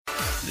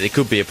there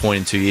could be a point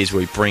in 2 years where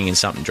we bring in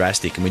something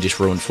drastic and we just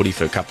ruin footy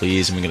for a couple of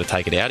years and we're going to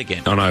take it out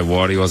again. I know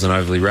Whitey wasn't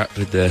overly wrapped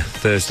with the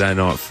Thursday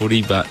night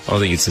footy, but I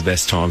think it's the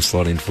best time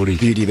slot in footy. The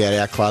beauty about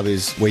our club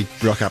is we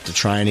rock up to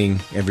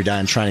training every day,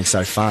 and training's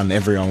so fun.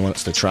 Everyone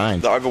wants to train.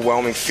 The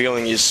overwhelming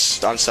feeling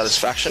is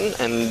unsatisfaction,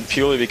 and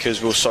purely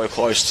because we were so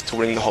close to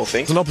winning the whole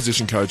thing. There's an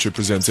opposition coach who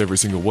presents every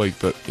single week,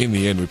 but in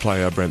the end we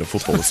play our brand of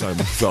football the same.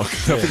 So I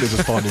think they're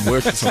just finding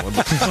work for someone.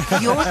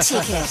 Your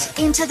ticket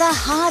into the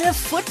heart of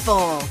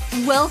football.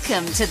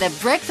 Welcome to the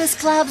Breakfast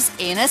Club's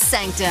Inner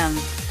Sanctum.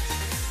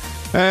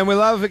 And we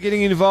love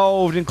getting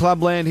involved in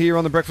clubland here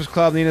on the Breakfast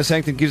Club. The Inner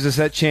Sanctum gives us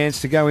that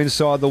chance to go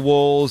inside the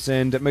walls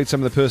and meet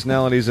some of the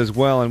personalities as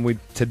well. And we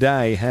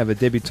today have a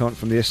debutant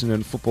from the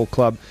Essendon Football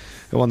Club,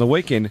 who on the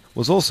weekend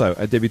was also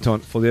a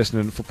debutant for the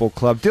Essendon Football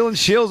Club. Dylan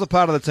Shiel's a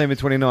part of the team in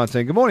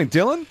 2019. Good morning,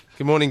 Dylan.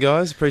 Good morning,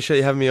 guys. Appreciate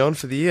you having me on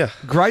for the year.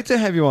 Great to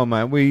have you on,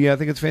 mate. We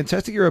think it's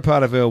fantastic you're a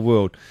part of our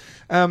world.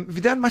 Have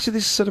you done much of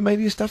this sort of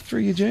media stuff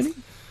through your journey?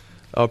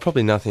 Oh,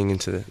 probably nothing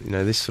into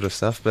this sort of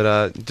stuff,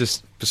 but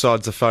just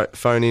besides the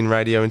phone-in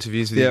radio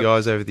interviews with you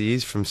guys over the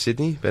years from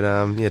Sydney. But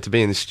to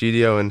be in the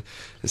studio and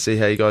see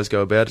how you guys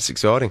go about it's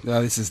exciting.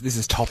 No, this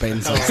is top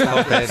end.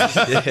 Top end.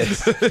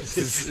 Yes.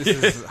 This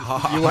is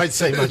hard. You won't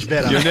see much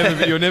better.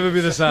 You'll never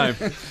be the same.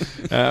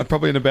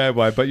 Probably in a bad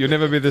way, but you'll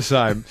never be the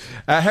same.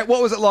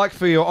 What was it like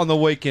for you on the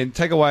weekend?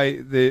 Take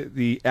away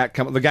the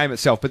outcome of the game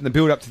itself, but in the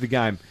build-up to the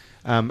game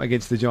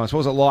against the Giants. What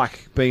was it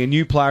like being a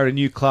new player at a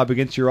new club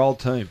against your old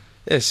team?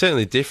 Yeah,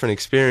 certainly a different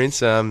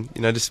experience.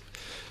 Just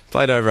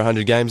played over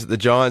 100 games at the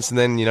Giants, and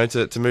then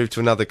to move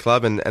to another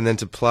club and then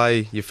to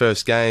play your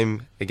first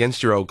game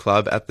against your old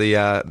club at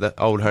the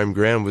old home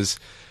ground was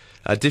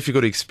a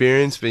difficult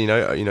experience. But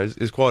it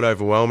was quite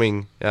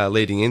overwhelming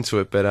leading into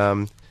it. But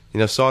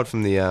aside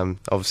from the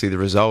obviously the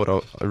result,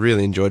 I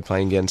really enjoyed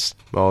playing against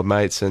my old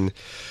mates and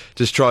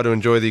just try to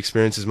enjoy the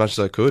experience as much as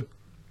I could.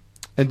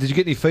 And did you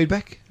get any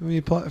feedback from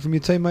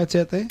your teammates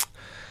out there?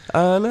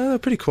 No, they're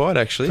pretty quiet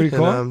actually. Pretty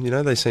quiet?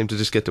 And, they seem to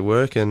just get to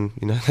work, and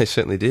they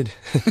certainly did.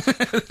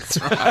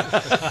 That's right.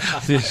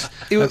 Yes,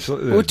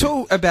 absolutely. We'll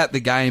talk about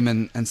the game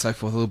and so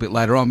forth a little bit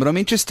later on, but I'm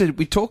interested.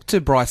 We talked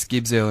to Bryce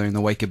Gibbs earlier in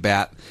the week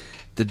about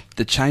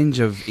the change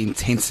of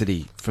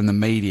intensity from the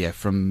media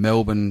from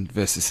Melbourne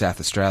versus South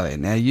Australia.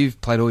 Now,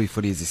 you've played all your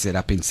footy, as you said,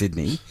 up in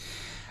Sydney,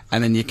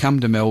 and then you come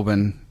to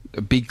Melbourne,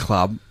 a big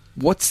club.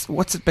 What's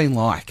it been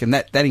like? And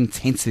that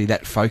intensity,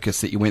 that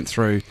focus that you went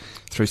through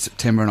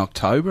September and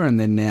October, and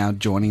then now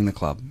joining the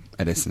club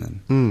at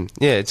Essendon.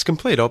 Yeah, it's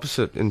complete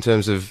opposite in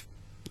terms of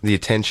the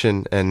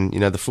attention and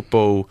the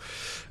football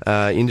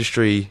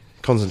industry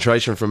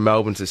concentration from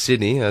Melbourne to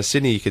Sydney.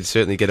 Sydney, you could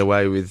certainly get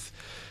away with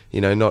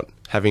not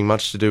having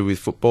much to do with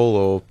football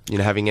or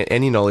having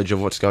any knowledge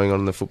of what's going on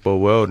in the football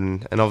world,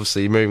 and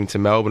obviously moving to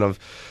Melbourne,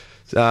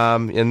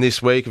 and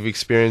this week I've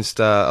experienced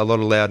a lot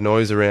of loud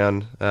noise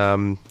around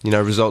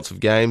results of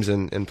games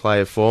and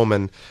player form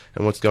and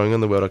what's going on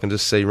in the world. I can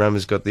just see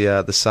Rama's got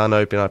the Sun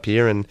open up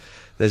here, and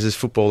there's just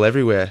football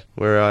everywhere.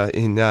 Where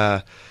you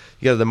go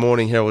to the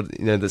Morning Herald,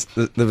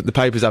 the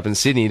paper's up in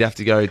Sydney, you'd have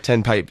to go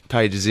 10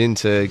 pages in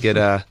to get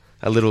a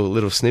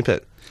little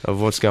snippet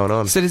of what's going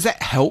on. So does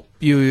that help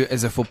you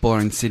as a footballer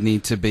in Sydney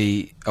to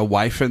be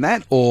away from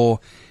that, or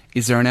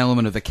is there an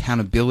element of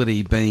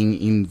accountability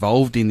being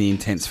involved in the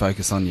intense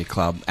focus on your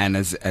club and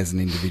as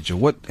an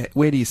individual?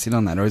 Where do you sit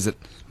on that, or is it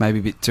maybe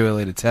a bit too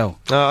early to tell?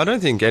 I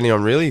don't think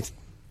anyone really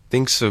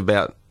thinks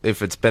about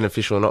if it's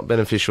beneficial or not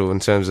beneficial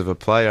in terms of a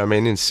player. I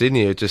mean, in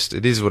Sydney, it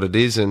is what it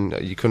is, and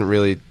you couldn't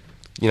really,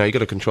 you got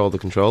to control the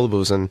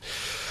controllables, and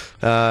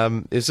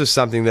it's just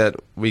something that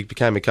we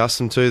became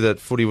accustomed to. That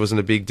footy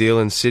wasn't a big deal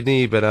in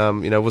Sydney, but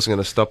it wasn't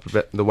going to stop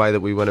the way that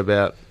we went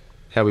about.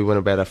 How we went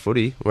about our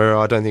footy, where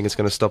I don't think it's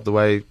going to stop the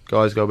way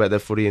guys go about their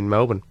footy in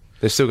Melbourne.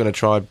 They're still going to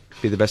try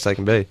be the best they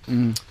can be.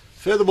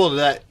 Furthermore to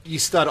that, you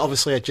started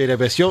obviously at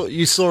GWS.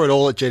 You saw it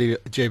all at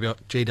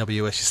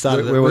GWS. You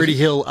started at Rudy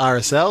Hill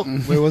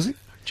RSL. Where was it?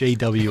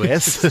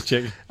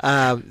 GWS.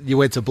 You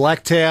went to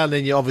Blacktown,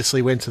 then you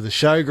obviously went to the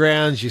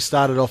Showgrounds. You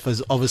started off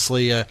as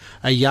obviously a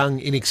young,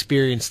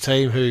 inexperienced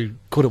team who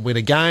couldn't win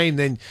a game.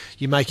 Then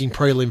you're making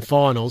prelim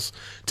finals.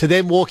 To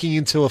then walking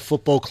into a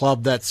football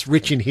club that's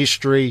rich in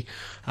history,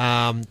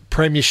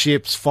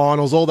 premierships,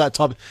 finals, all that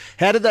type.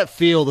 How did that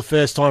feel the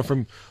first time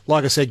from,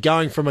 like I said,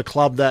 going from a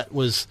club that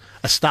was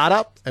a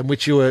startup and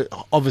which you were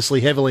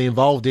obviously heavily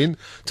involved in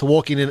to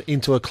walking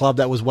into a club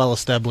that was well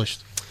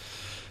established?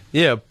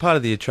 Yeah, part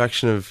of the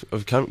attraction of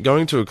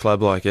going to a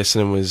club like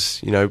Essendon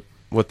was,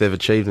 what they've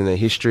achieved in their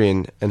history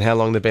and how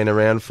long they've been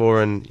around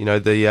for, and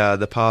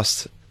the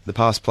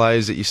past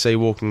players that you see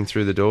walking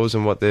through the doors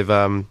and what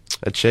they've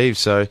achieved.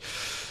 So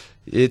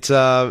it's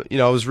I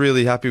was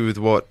really happy with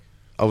what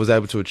I was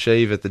able to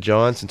achieve at the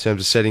Giants in terms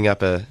of setting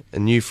up a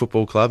new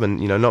football club, and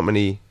not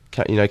many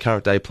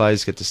current day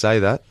players get to say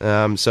that.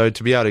 So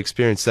to be able to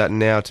experience that, and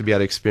now to be able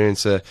to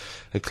experience a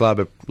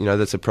club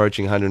that's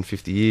approaching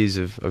 150 years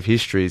of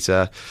history, it's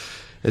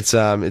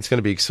going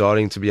to be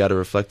exciting to be able to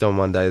reflect on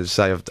one day to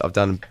say I've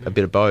done a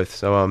bit of both.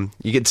 So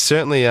you get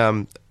certainly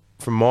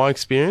from my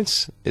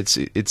experience, it's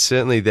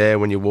certainly there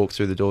when you walk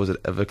through the doors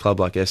of a club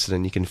like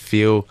Essendon. You can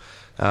feel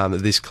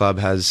that this club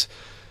has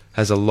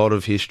a lot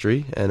of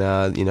history, and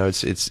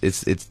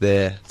it's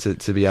there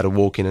to be able to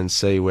walk in and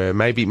see, where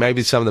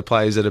maybe some of the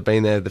players that have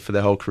been there for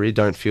their whole career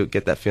don't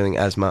get that feeling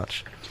as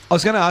much. I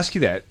was going to ask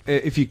you that,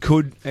 if you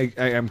could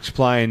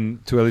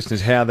explain to our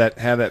listeners how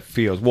that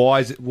feels. Why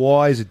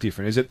is it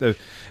different? Is it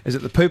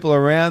the people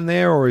around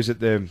there, or is it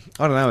the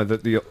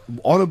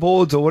honour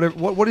boards, or whatever?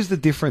 What is the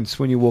difference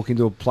when you walk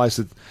into a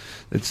place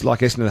that's like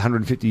Essendon,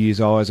 150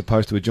 years old, as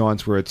opposed to a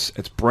Giants where it's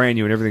brand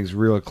new and everything's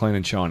real clean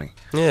and shiny?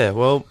 Yeah,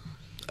 well,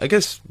 I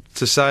guess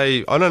to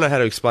say, I don't know how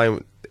to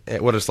explain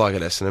what it's like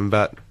at Essendon,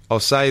 but I'll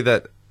say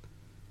that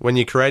when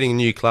you're creating a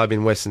new club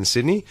in Western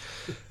Sydney,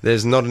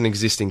 there's not an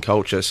existing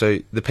culture. So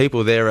the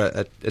people there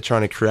are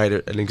trying to create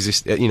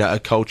a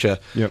culture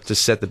to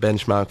set the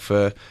benchmark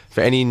for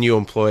any new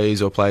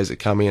employees or players that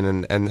come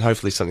in, and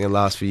hopefully something that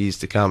lasts for years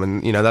to come.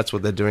 And that's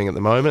what they're doing at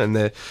the moment, and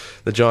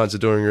the Giants are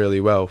doing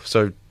really well.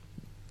 So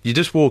you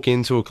just walk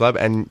into a club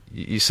and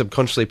you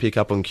subconsciously pick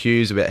up on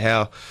cues about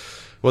how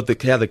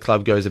the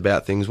club goes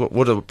about things,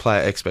 what are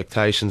player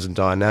expectations and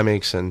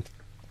dynamics, and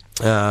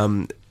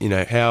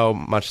how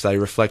much they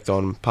reflect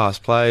on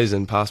past players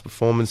and past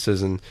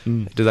performances, and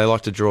do they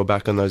like to draw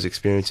back on those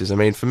experiences. I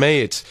mean, for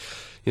me, it's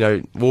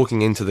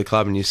walking into the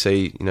club and you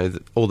see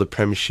all the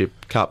premiership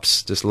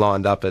cups just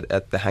lined up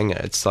at the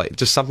hangar. It's like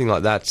just something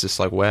like that. It's just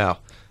like, wow.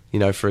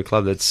 For a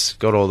club that's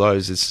got all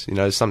those, it's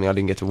something I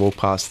didn't get to walk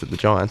past at the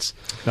Giants.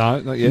 No,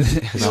 not yet.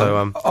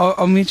 So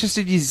I'm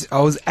interested.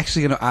 I was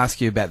actually going to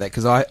ask you about that,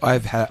 because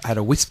I've had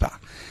a whisper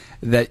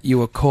that you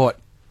were caught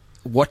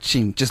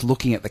just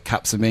looking at the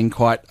cups and being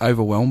quite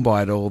overwhelmed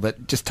by it all,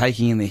 that just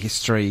taking in the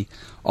history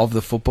of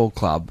the football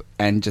club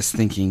and just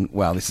thinking,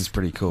 wow, this is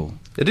pretty cool.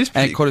 It is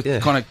pretty, and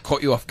it kind of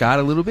caught you off guard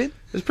a little bit?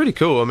 It's pretty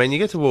cool. I mean, you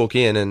get to walk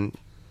in and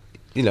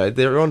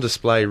they're on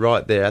display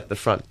right there at the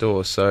front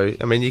door. So,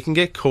 I mean, you can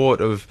get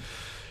caught of,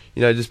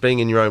 just being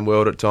in your own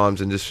world at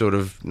times and just sort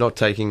of not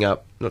taking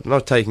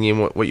in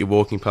what you're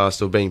walking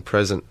past, or being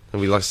present. And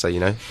we like to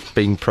say,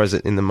 being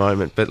present in the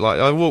moment. But like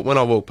when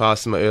I walk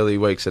past in my early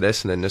weeks at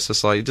Essendon, it's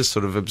just like you're just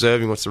sort of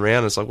observing what's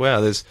around. It's like,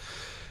 wow, there's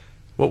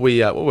what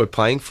we're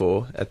playing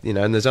for.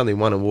 And there's only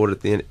one award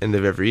at the end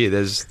of every year.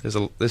 There's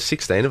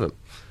 16 of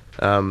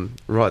them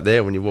right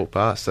there when you walk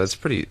past. So it's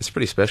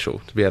pretty special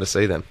to be able to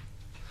see them.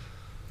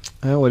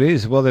 Oh, it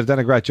is. Well, they've done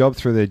a great job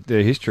through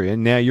their history,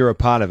 and now you're a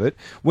part of it.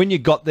 When you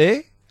got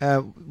there,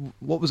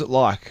 what was it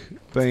like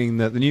being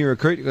the new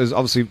recruit? Because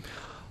obviously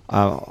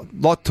a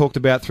lot talked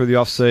about through the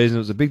off-season. It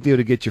was a big deal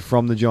to get you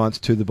from the Giants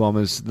to the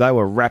Bombers. They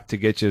were rapt to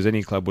get you, as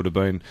any club would have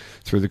been,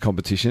 through the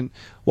competition.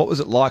 What was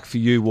it like for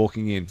you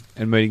walking in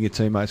and meeting your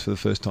teammates for the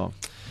first time?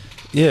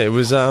 Yeah, it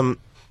was a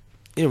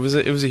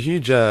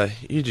huge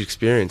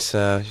experience.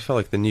 You felt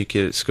like the new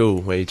kid at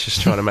school, where you're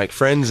just trying to make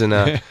friends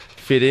and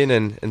fit in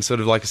and sort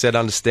of, like I said,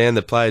 understand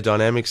the player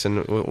dynamics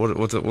and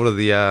what are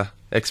the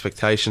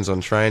expectations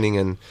on training,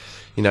 and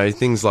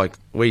things like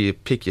where you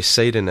pick your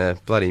seat in a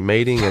bloody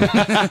meeting.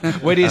 And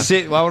where do you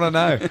sit? Well, I want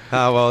to know.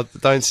 Well,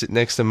 don't sit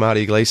next to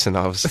Marty Gleeson,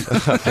 I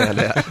found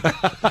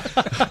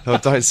out. Or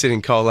don't sit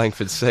in Cole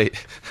Langford's seat.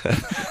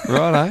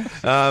 Righto.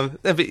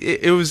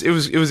 It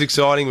was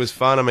exciting. It was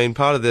fun. I mean,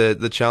 part of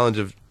the challenge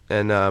of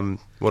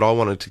what I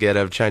wanted to get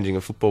out of changing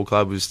a football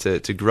club was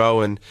to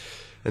grow and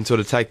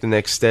sort of take the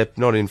next step,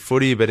 not in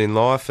footy but in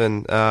life.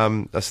 And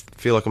I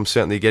feel like I'm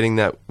certainly getting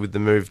that with the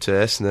move to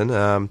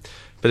Essendon.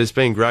 But it's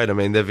been great. I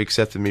mean, they've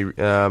accepted me,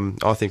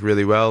 I think,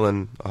 really well,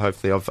 and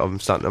hopefully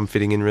I'm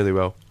fitting in really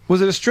well. Was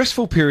it a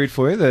stressful period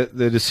for you,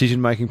 the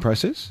decision-making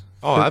process?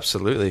 Oh,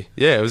 absolutely.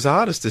 Yeah, it was the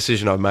hardest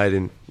decision I've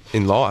made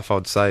in life,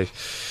 I'd say.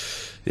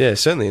 Yeah,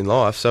 certainly in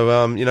life.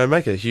 So,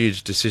 make a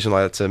huge decision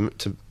like that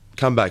to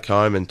come back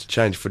home and to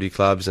change footy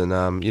clubs, and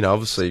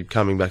obviously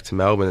coming back to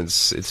Melbourne,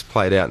 it's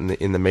played out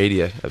in the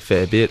media a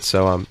fair bit.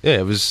 So,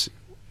 it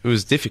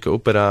was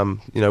difficult, but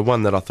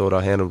one that I thought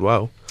I handled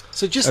well.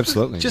 So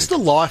absolutely, just a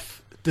life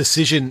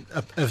decision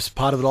as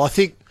part of it. I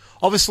think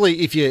obviously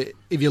if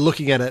you're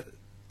looking at it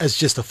as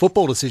just a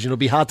football decision, it'll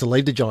be hard to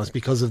leave the Giants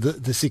because of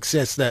the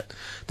success that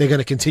they're going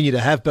to continue to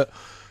have. But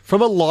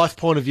from a life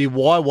point of view,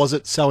 why was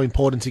it so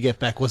important to get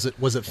back? Was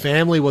it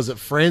family? Was it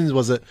friends?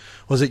 Was it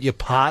your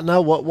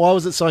partner? Why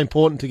was it so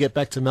important to get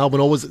back to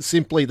Melbourne? Or was it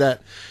simply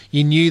that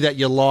you knew that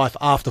your life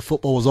after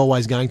football was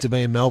always going to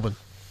be in Melbourne?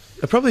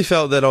 I probably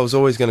felt that I was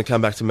always going to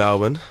come back to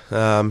Melbourne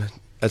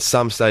at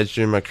some stage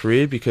during my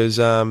career, because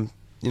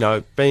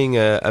being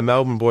a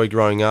Melbourne boy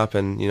growing up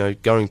and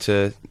going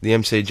to the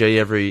MCG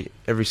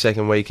every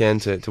second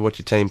weekend to watch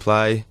your team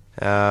play,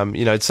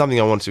 it's something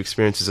I wanted to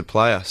experience as a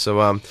player.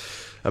 So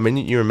I mean,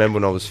 you remember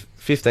when I was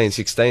 15,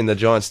 16, the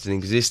Giants didn't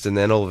exist, and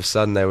then all of a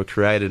sudden they were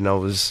created, and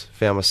I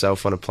found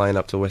myself on a plane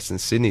up to Western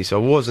Sydney.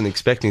 So I wasn't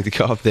expecting to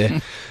go up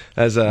there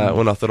as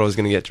when I thought I was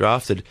going to get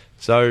drafted.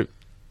 So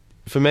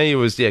for me, it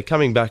was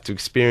coming back to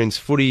experience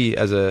footy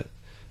as a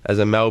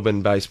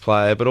Melbourne-based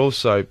player, but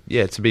also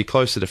to be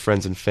closer to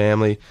friends and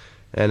family,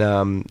 And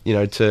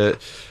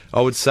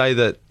I would say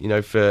that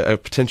for a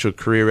potential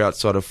career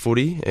outside of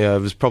footy,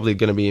 it was probably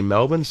going to be in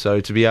Melbourne. So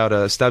to be able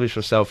to establish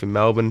myself in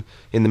Melbourne,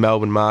 in the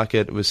Melbourne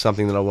market, was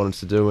something that I wanted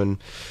to do. And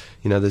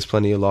there's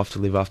plenty of life to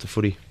live after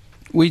footy.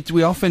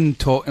 We often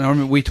talk, and I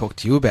remember we talked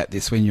to you about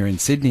this when you were in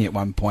Sydney at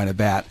one point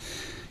about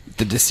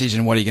the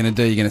decision. What are you going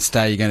to do? You're going to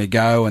stay? You're going to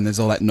go? And there's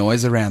all that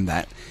noise around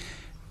that.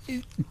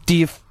 Do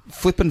you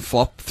flip and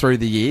flop through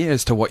the year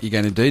as to what you're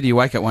going to do? Do you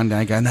wake up one day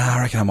and go, "Nah,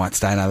 I reckon I might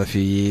stay another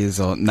few years,"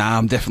 or "Nah,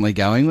 I'm definitely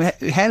going"?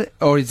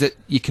 Or is it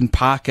you can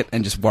park it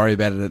and just worry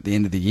about it at the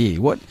end of the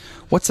year?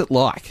 What's it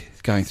like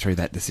going through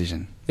that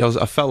decision? Yeah,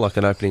 I felt like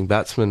an opening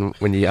batsman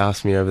when you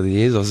asked me over the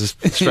years. I was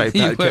just straight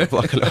back, kept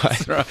blocking away.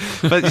 Right.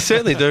 But you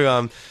certainly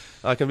do.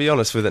 I can be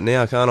honest with it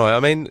now, can't I?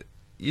 I mean,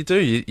 you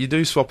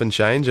do swap and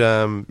change,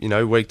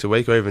 week to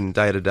week or even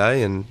day to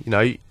day, and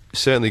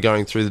certainly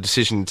going through the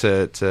decision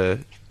to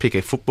pick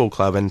a football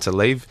club and to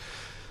leave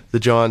the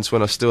Giants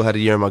when I still had a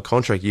year on my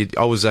contract.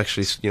 I was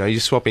actually, you're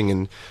swapping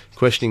and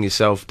questioning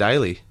yourself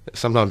daily,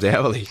 sometimes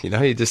hourly.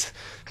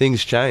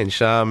 Things change.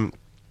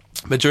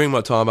 But during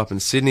my time up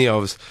in Sydney, I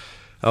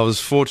was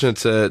fortunate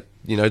to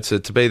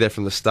be there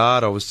from the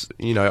start. I was,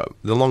 the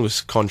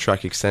longest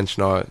contract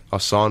extension I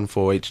signed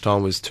for each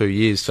time was 2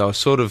 years. So I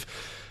sort of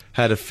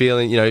had a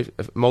feeling,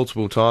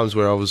 multiple times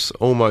where I was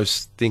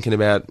almost thinking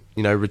about,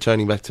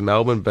 returning back to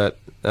Melbourne. But,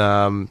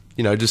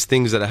 just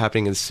things that are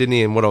happening in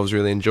Sydney, and what I was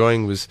really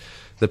enjoying was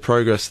the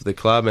progress of the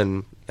club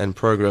and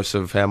progress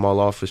of how my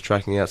life was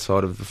tracking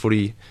outside of the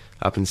footy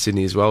up in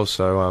Sydney as well.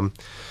 So,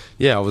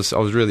 I was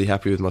really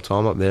happy with my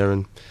time up there,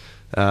 and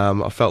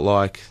I felt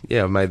like,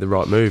 I made the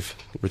right move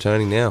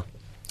returning now.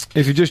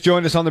 If you just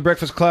joined us on the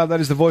Breakfast Club, that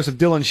is the voice of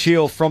Dylan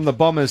Shiel from the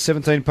Bombers,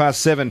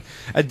 7:17.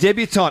 A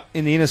debutant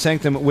in the Inner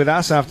Sanctum with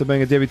us after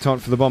being a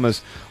debutant for the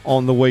Bombers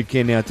on the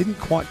weekend. Now, it didn't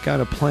quite go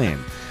to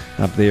plan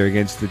up there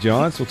against the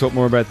Giants. We'll talk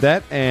more about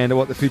that and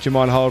what the future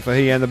might hold for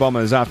he and the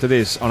Bombers after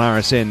this on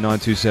RSN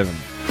 927.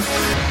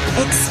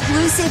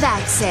 Exclusive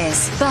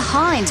access,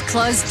 behind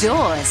closed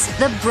doors,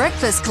 the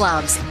Breakfast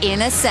Club's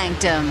Inner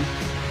Sanctum.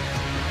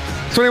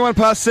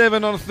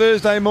 7:21 on a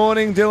Thursday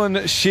morning.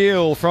 Dylan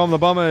Shiel from the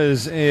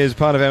Bombers is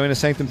part of our Inner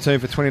Sanctum team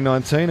for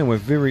 2019, and we're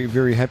very,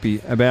 very happy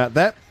about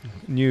that.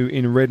 New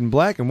in red and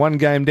black, and one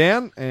game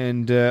down,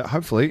 and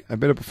hopefully a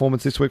better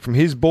performance this week from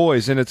his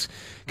boys. And it's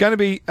going to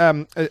be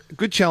a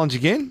good challenge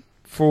again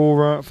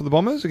for the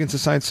Bombers against the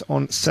Saints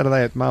on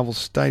Saturday at Marvel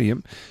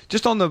Stadium.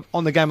 Just on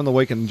the game on the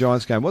weekend, the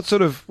Giants game, what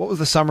was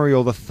the summary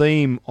or the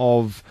theme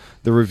of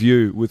the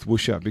review with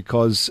Woosha?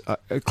 Because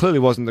it clearly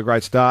wasn't a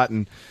great start,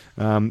 and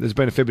there's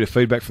been a fair bit of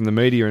feedback from the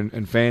media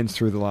and fans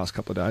through the last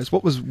couple of days.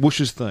 What was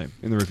Woosha's theme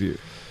in the review?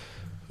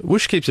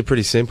 Woosh keeps it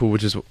pretty simple,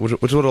 which is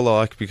what I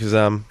like, because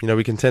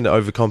we can tend to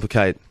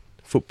overcomplicate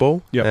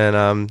football. Yep.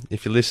 And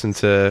if you listen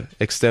to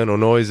external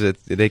noise,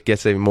 it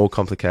gets even more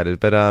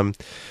complicated. But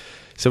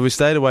so we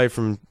stayed away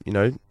from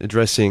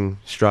addressing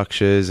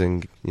structures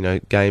and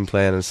game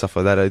plan and stuff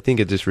like that. I think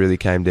it just really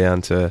came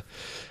down to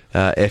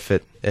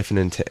effort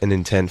and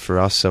intent for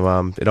us.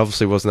 So it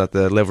obviously wasn't at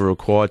the level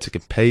required to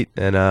compete,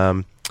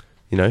 and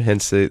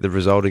hence the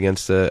result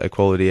against a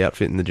quality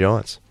outfit in the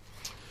Giants.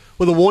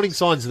 Well, the warning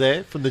signs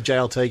there from the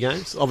JLT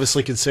games,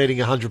 obviously conceding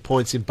 100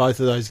 points in both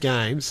of those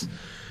games,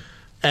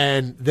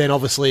 and then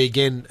obviously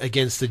again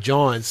against the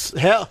Giants.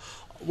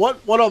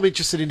 What I'm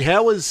interested in,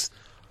 how was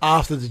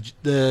after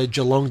the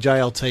Geelong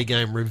JLT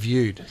game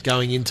reviewed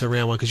going into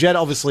round one? Because you had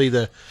obviously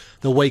the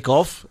week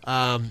off.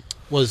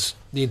 Was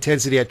the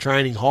intensity at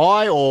training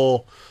high,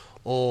 or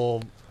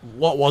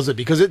what was it?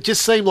 Because it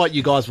just seemed like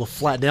you guys were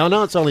flat. Now I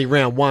know it's only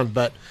round one,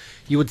 but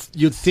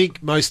you'd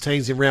think most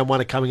teams in round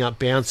one are coming up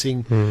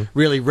bouncing,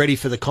 really ready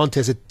for the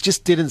contest. It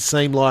just didn't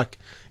seem like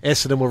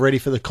Essendon were ready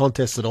for the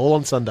contest at all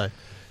on Sunday.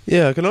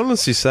 Yeah, I can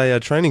honestly say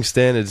our training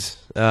standards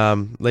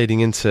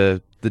leading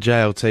into the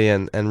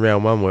JLT and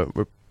round one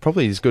were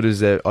probably as good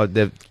as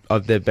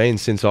they've been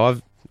since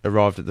I've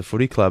arrived at the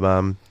footy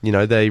club.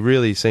 They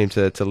really seemed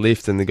to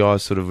lift, and the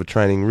guys sort of were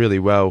training really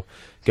well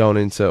going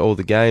into all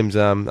the games.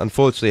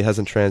 Unfortunately, it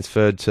hasn't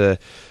transferred to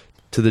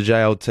the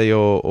JLT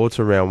or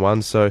to round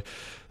one. So,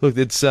 look,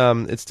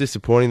 it's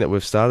disappointing that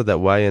we've started that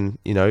way. And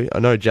I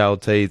know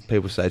JLT,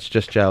 people say it's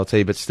just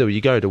JLT, but still, you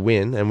go to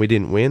win, and we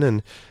didn't win.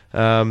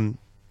 And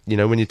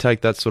when you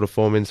take that sort of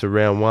form into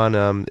round one,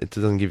 it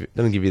doesn't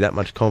give you that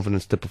much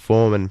confidence to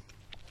perform.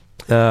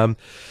 And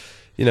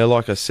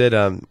like I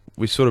said,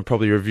 we sort of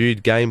probably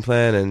reviewed game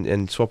plan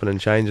and swapping and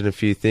changing a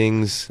few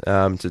things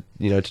to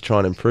try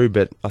and improve.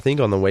 But I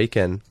think on the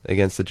weekend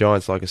against the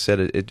Giants, like I said,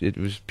 it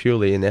was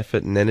purely an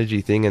effort and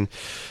energy thing,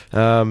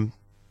 and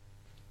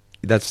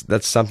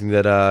that's something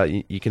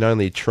that you can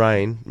only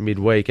train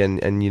midweek,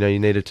 and you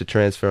needed to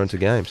transfer into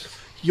games.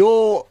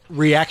 Your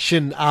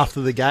reaction after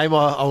the game,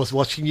 I was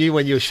watching you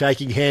when you were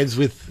shaking hands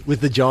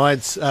with the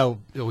Giants, or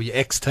your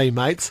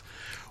ex-teammates.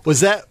 Was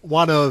that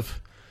one of,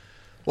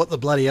 what the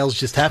bloody hell's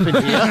just happened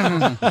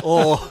here?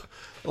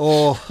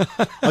 or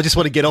I just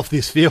want to get off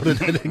this field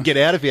and get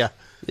out of here?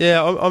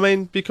 Yeah, I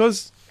mean,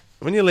 because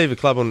leave a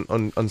club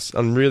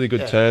on really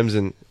good terms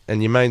and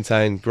you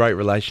maintain great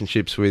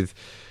relationships with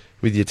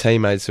your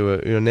teammates who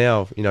are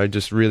now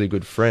just really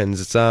good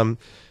friends,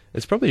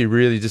 it's probably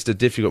really just a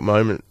difficult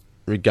moment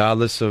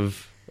regardless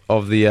of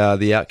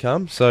the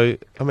outcome. So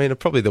I mean,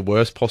 probably the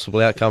worst possible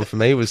outcome for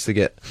me was to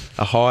get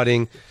a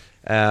hiding,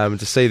 to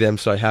see them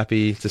so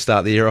happy to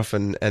start the year off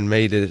and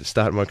me to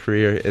start my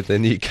career at the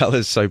new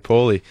colours so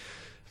poorly.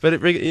 But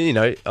it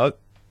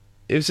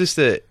was just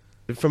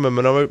from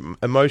an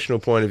emotional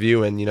point of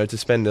view, and to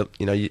spend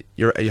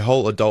your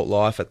whole adult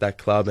life at that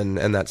club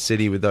and that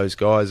city with those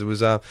guys, it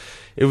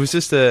was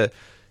just a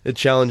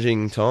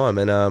challenging time.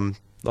 And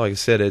like I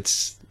said,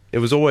 it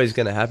was always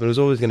going to happen. It was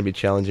always going to be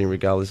challenging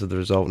regardless of the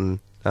result. And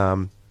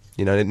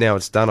now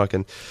it's done. I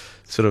can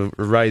sort of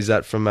erase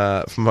that from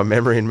my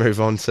memory and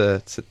move on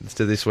to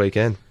this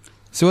weekend.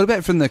 So what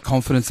about from the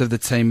confidence of the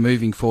team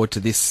moving forward to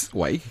this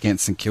week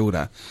against St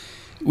Kilda?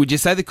 Would you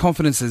say the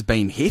confidence has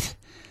been hit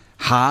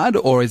hard,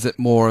 or is it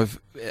more of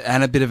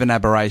a bit of an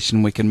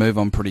aberration? We can move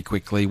on pretty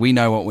quickly. We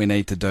know what we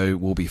need to do.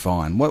 We'll be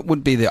fine. What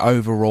would be the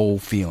overall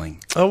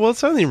feeling? Oh, well,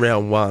 it's only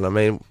round one. I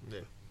mean,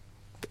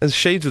 as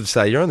Sheeds would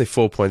say, you're only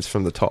 4 points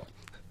from the top.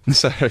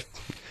 So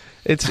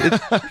it's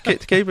to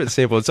keep it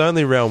simple. It's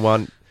only round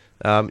one.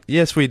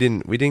 Yes, we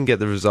didn't get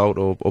the result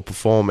or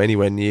perform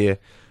anywhere near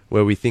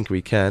where we think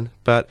we can.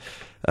 But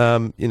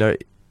in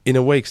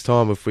a week's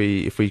time, if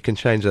we can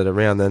change that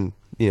around, then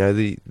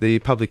the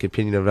public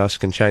opinion of us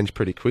can change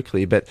pretty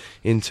quickly. But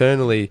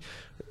internally,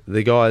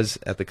 the guys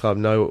at the club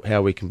know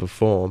how we can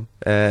perform,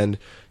 and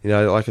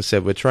like I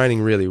said, we're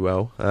training really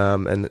well.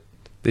 And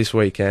this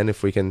weekend,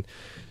 if we can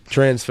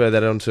transfer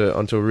that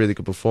onto a really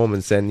good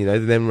performance, then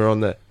then we're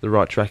on the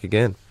right track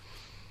again.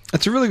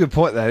 It's a really good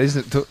point, that,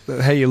 isn't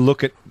it? How you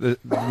look at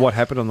what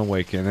happened on the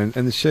weekend,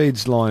 and the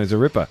Sheeds line is a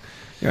ripper.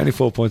 You're only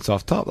 4 points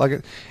off top,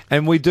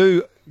 and we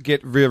do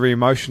get very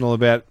emotional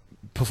about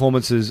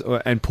performances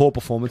and poor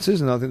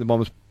performances, and I think the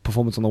Bombers'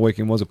 performance on the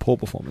weekend was a poor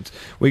performance.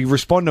 We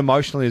respond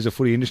emotionally as a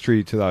footy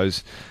industry to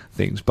those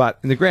things, but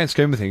in the grand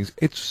scheme of things,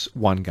 it's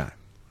one game.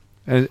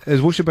 And has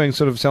Woosha been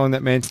sort of selling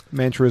that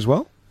mantra as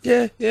well?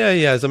 Yeah,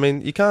 he has. I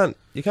mean, you can't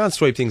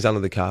sweep things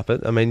under the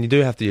carpet. I mean, you do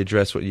have to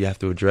address what you have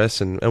to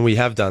address, and we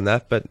have done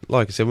that. But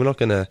like I said, we're not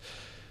going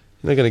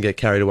to get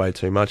carried away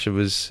too much. It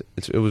was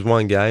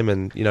one game,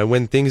 and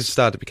when things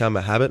start to become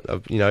a habit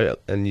of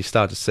and you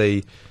start to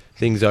see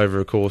things over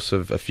a course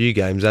of a few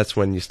games, that's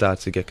when you start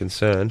to get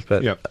concerned.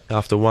 But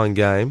after one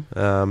game,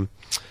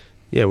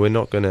 we're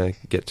not going to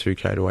get too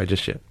carried away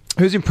just yet.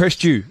 Who's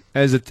impressed you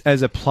as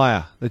a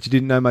player that you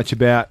didn't know much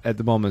about at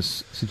the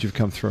Bombers since you've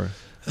come through?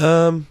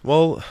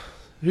 Well,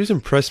 who's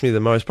impressed me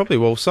the most?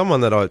 Probably,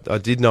 someone that I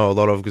did know a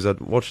lot of because I'd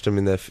watched him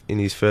in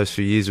his first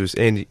few years was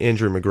Andrew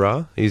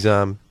McGrath. He's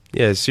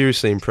a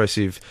seriously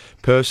impressive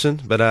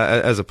person, but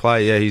as a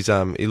player,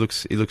 he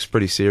looks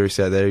pretty serious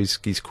out there.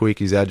 He's quick,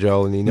 he's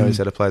agile, and he knows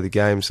how to play the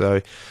game.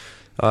 So,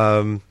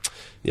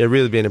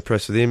 really been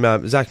impressed with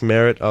him. Zach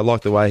Merritt, I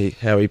like the way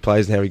how he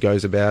plays and how he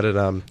goes about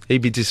it.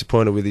 He'd be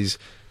disappointed with his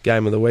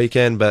game of the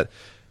weekend, but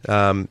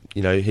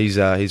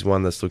he's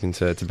one that's looking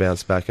to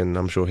bounce back, and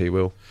I'm sure he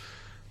will.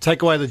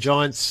 Take away the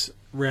Giants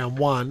round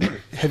one.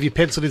 Have you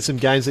penciled in some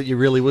games that you're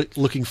really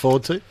looking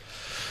forward to?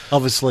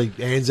 Obviously,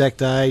 Anzac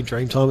Day,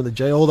 Dreamtime at the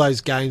G, all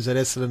those games that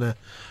Essendon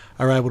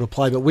are able to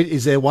play. But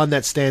is there one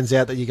that stands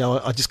out that you go,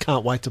 I just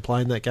can't wait to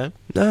play in that game?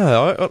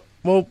 No,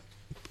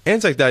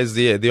 Anzac Day is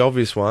the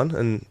obvious one,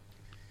 and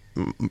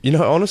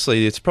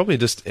honestly, it's probably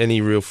just any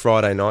real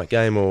Friday night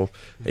game or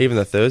even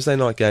the Thursday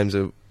night games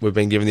that we've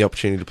been given the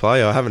opportunity to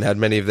play. I haven't had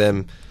many of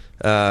them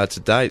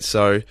to date,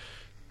 so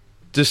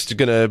just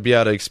going to be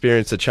able to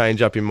experience a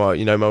change up in my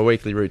my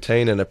weekly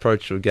routine and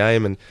approach to a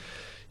game, and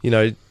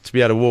to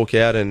be able to walk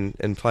out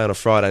and play on a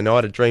Friday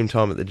night at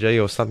Dreamtime at the G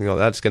or something like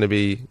that, it's going to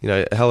be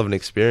a hell of an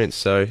experience.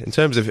 So in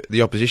terms of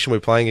the opposition we're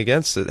playing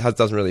against, it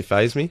doesn't really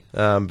faze me,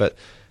 but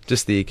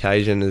just the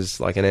occasion is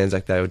like an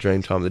Anzac Day or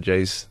Dreamtime at the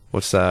G's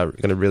what's going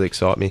to really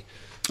excite me.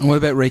 And what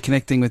about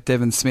reconnecting with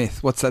Devon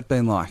Smith? What's that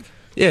been like?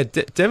 Yeah,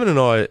 Devon and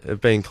I have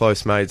been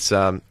close mates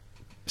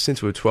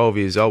since we were 12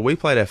 years old. We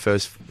played our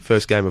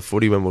first game of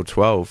footy when we were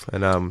 12,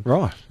 and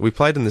right, we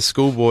played in the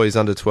schoolboys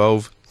under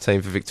 12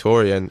 team for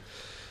Victoria, and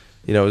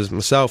it was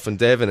myself and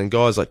Devon and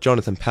guys like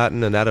Jonathan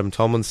Patton and Adam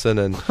Tomlinson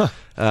and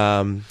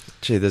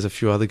there's a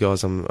few other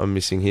guys I'm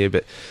missing here,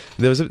 but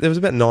there was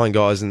about 9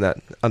 guys in that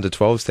under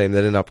 12s team that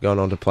ended up going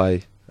on to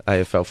play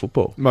AFL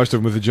football. Most of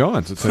them with the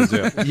Giants, it turns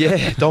out.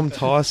 Yeah, Dom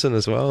Tyson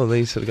as well, and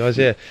these sort of guys.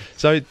 Yeah,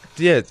 so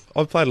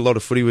I've played a lot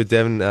of footy with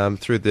Devon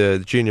through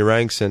the junior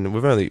ranks, and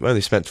we've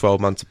only spent 12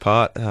 months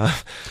apart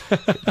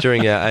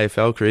during our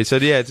AFL career. So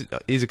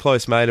he's a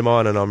close mate of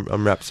mine, and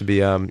I'm rapt to be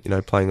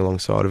playing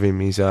alongside of him.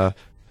 He's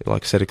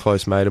like I said, a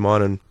close mate of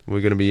mine, and we're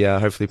going to be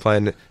hopefully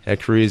playing our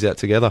careers out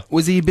together.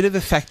 Was he a bit of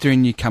a factor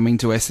in you coming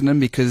to Essendon?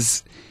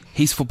 Because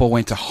his football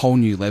went to whole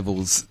new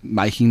levels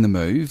making the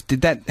move.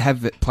 Did that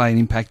play an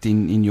impact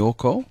in your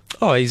call?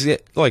 Oh,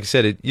 like I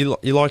said, you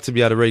like to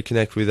be able to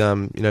reconnect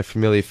with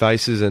familiar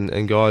faces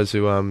and guys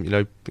who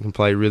can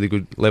play a really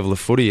good level of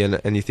footy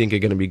and you think are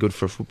going to be good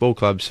for a football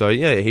club. So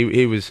yeah,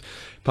 he was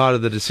part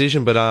of the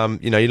decision, but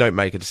you don't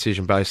make a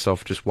decision based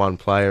off just one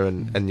player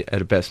and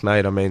at a best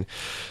mate. I mean,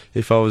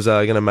 if I was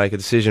going to make a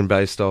decision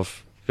based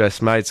off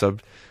best mates,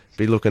 I'd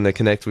be looking to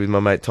connect with my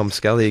mate Tom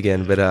Scully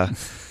again. But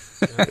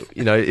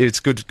it's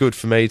good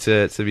for me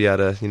to be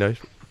able to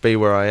be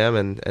where I am,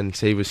 and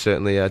he was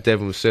certainly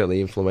Devon was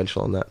certainly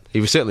influential on that. He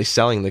was certainly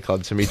selling the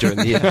club to me during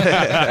the year.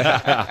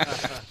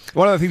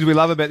 One of the things we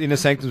love about the Inner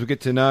Sanctums, we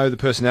get to know the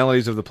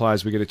personalities of the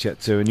players we get to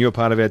chat to, and you're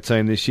part of our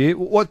team this year.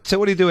 What do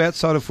you do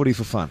outside of footy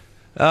for fun?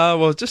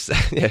 Well, just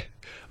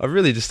I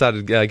really just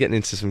started getting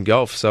into some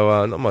golf,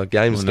 so not my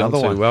game's gone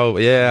too well.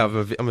 Yeah,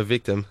 I'm a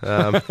victim.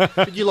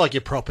 But you like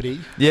your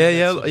property.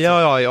 Yeah.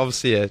 I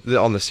obviously,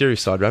 on the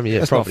serious side, Ram. Yeah,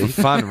 that's property. Not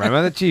for fun,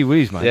 Ram. Gee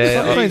whiz, mate.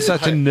 Yeah, I've been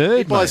such a nerd.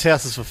 He buys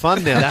houses for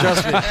fun now.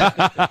 Trust me.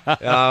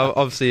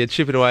 Obviously,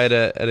 chipping away at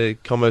a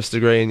commerce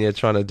degree and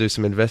trying to do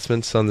some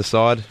investments on the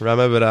side,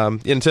 Ramo.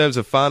 But in terms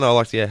of fun, I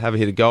like to have a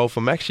hit of golf.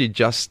 I'm actually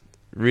just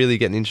really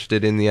getting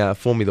interested in the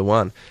Formula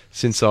One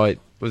since I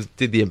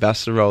did the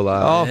ambassador role.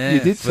 You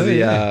did for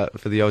the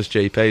Oz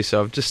GP.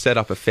 So I've just set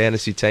up a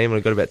fantasy team and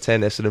I've got about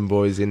 10 Essendon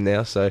boys in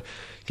now. So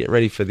getting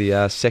ready for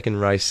the second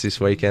race this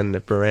weekend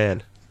at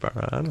Bahrain.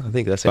 I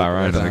think that's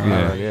Bahrain.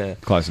 Yeah,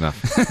 close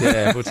enough.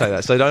 Yeah, we'll take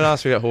that. So don't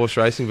ask me about horse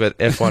racing, but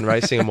F1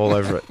 racing, I'm all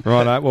over it.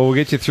 Right, well, we'll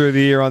get you through the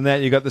year on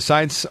that. You got the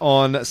Saints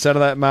on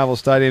Saturday at Marvel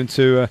Stadium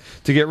to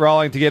get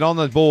rolling, to get on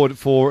the board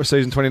for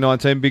season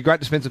 2019. Be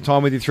great to spend some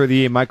time with you through the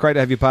year, mate. Great to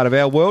have you part of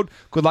our world.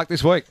 Good luck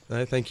this week.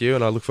 No, thank you,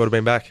 and I look forward to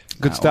being back.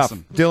 Good stuff.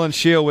 Awesome. Dylan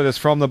Shiel with us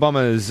from the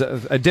Bombers,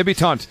 a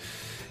debutant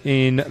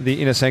in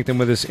the Inner Sanctum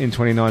with us in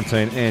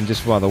 2019, and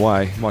just by the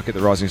way, might get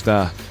the Rising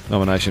Star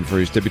nomination for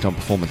his debutant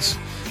performance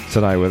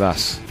today with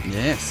us.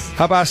 Yes.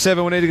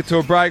 7:30, we need to get to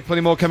a break.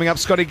 Plenty more coming up.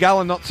 Scotty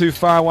Gullen not too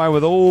far away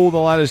with all the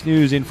latest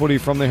news in footy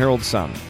from the Herald Sun.